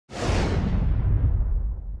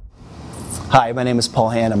Hi, my name is Paul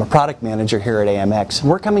Hand. I'm a product manager here at AMX.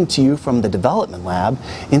 We're coming to you from the development lab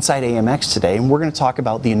inside AMX today, and we're going to talk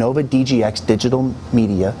about the Enova DGX digital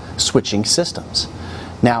media switching systems.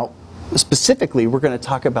 Now, specifically, we're going to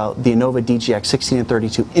talk about the Enova DGX 16 and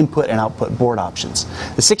 32 input and output board options.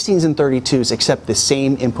 The 16s and 32s accept the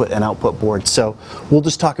same input and output board, so we'll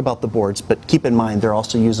just talk about the boards, but keep in mind they're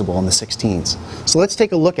also usable on the 16s. So let's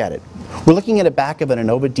take a look at it. We're looking at the back of an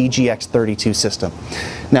Enova DGX 32 system.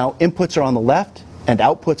 Now, inputs are on the left and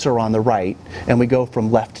outputs are on the right, and we go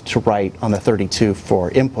from left to right on the 32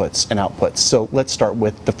 for inputs and outputs. So let's start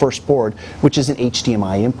with the first board, which is an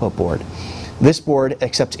HDMI input board. This board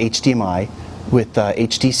accepts HDMI with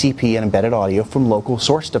HDCP and embedded audio from local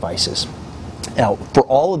source devices. Now, for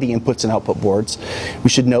all of the inputs and output boards, we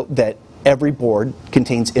should note that every board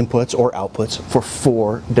contains inputs or outputs for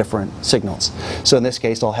 4 different signals. So in this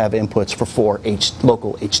case, I'll have inputs for 4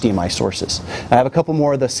 local HDMI sources. I have a couple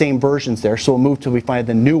more of the same versions there, so we'll move till we find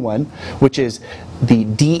the new one, which is the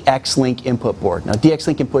DX Link input board. Now, DX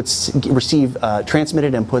Link inputs receive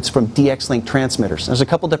transmitted inputs from DX Link transmitters. There's a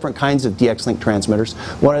couple different kinds of DX Link transmitters.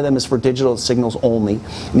 One of them is for digital signals only,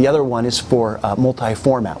 and the other one is for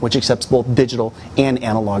multi-format, which accepts both digital and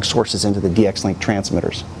analog sources into the DX Link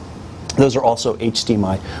transmitters. Those are also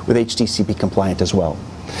HDMI with HDCP compliant as well.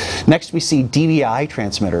 Next, we see DVI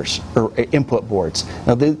transmitters, or input boards.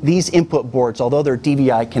 Now, these input boards, although they're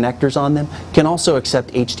DVI connectors on them, can also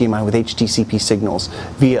accept HDMI with HDCP signals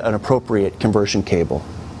via an appropriate conversion cable.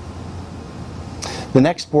 The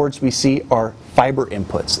next boards we see are fiber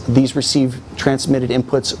inputs. These receive transmitted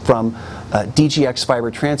inputs from DGX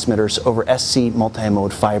fiber transmitters over SC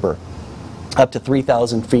multi-mode fiber, up to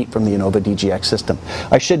 3,000 feet from the Enova DGX system.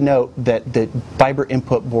 I should note that the fiber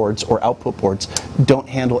input boards or output boards don't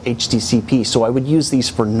handle HDCP, so I would use these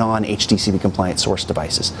for non-HDCP compliant source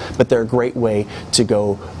devices. But they're a great way to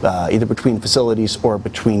go either between facilities or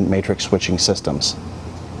between matrix switching systems.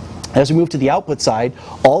 As we move to the output side,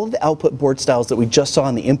 all of the output board styles that we just saw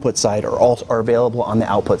on the input side are available on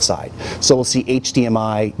the output side. So we'll see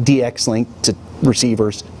HDMI, DX Link to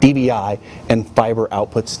receivers, DVI, and fiber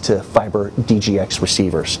outputs to fiber DGX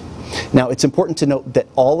receivers. Now, it's important to note that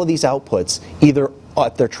all of these outputs, either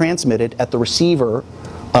if they're transmitted at the receiver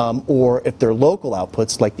or if they're local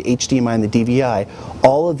outputs like the HDMI and the DVI,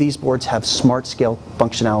 all of these boards have smart scale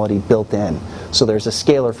functionality built in. So there's a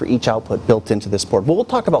scaler for each output built into this board. We'll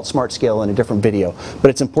talk about smart scale in a different video, but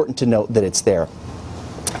it's important to note that it's there.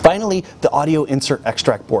 Finally, the audio insert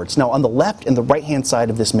extract boards. Now, on the left and the right hand side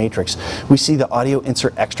of this matrix, we see the audio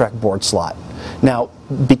insert extract board slot. Now,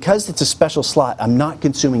 because it's a special slot, I'm not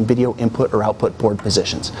consuming video input or output board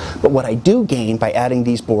positions. But what I do gain by adding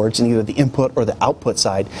these boards in either the input or the output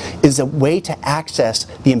side is a way to access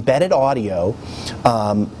the embedded audio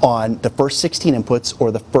on the first 16 inputs or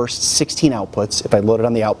the first 16 outputs if I load it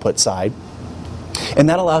on the output side. And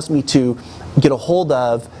that allows me to get a hold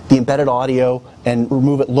of the embedded audio and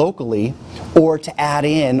remove it locally, or to add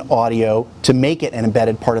in audio to make it an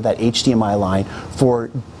embedded part of that HDMI line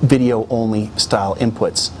for video only style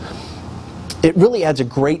inputs. It really adds a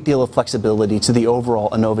great deal of flexibility to the overall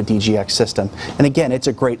Enova DGX system, and again, it's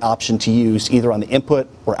a great option to use either on the input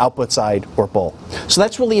or output side or both. So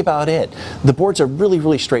that's really about it. The boards are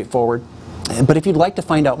really straightforward. But if you'd like to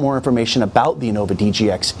find out more information about the Enova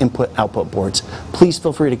DGX input-output boards, please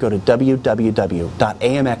feel free to go to www.amx.com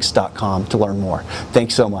to learn more.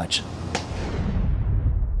 Thanks so much.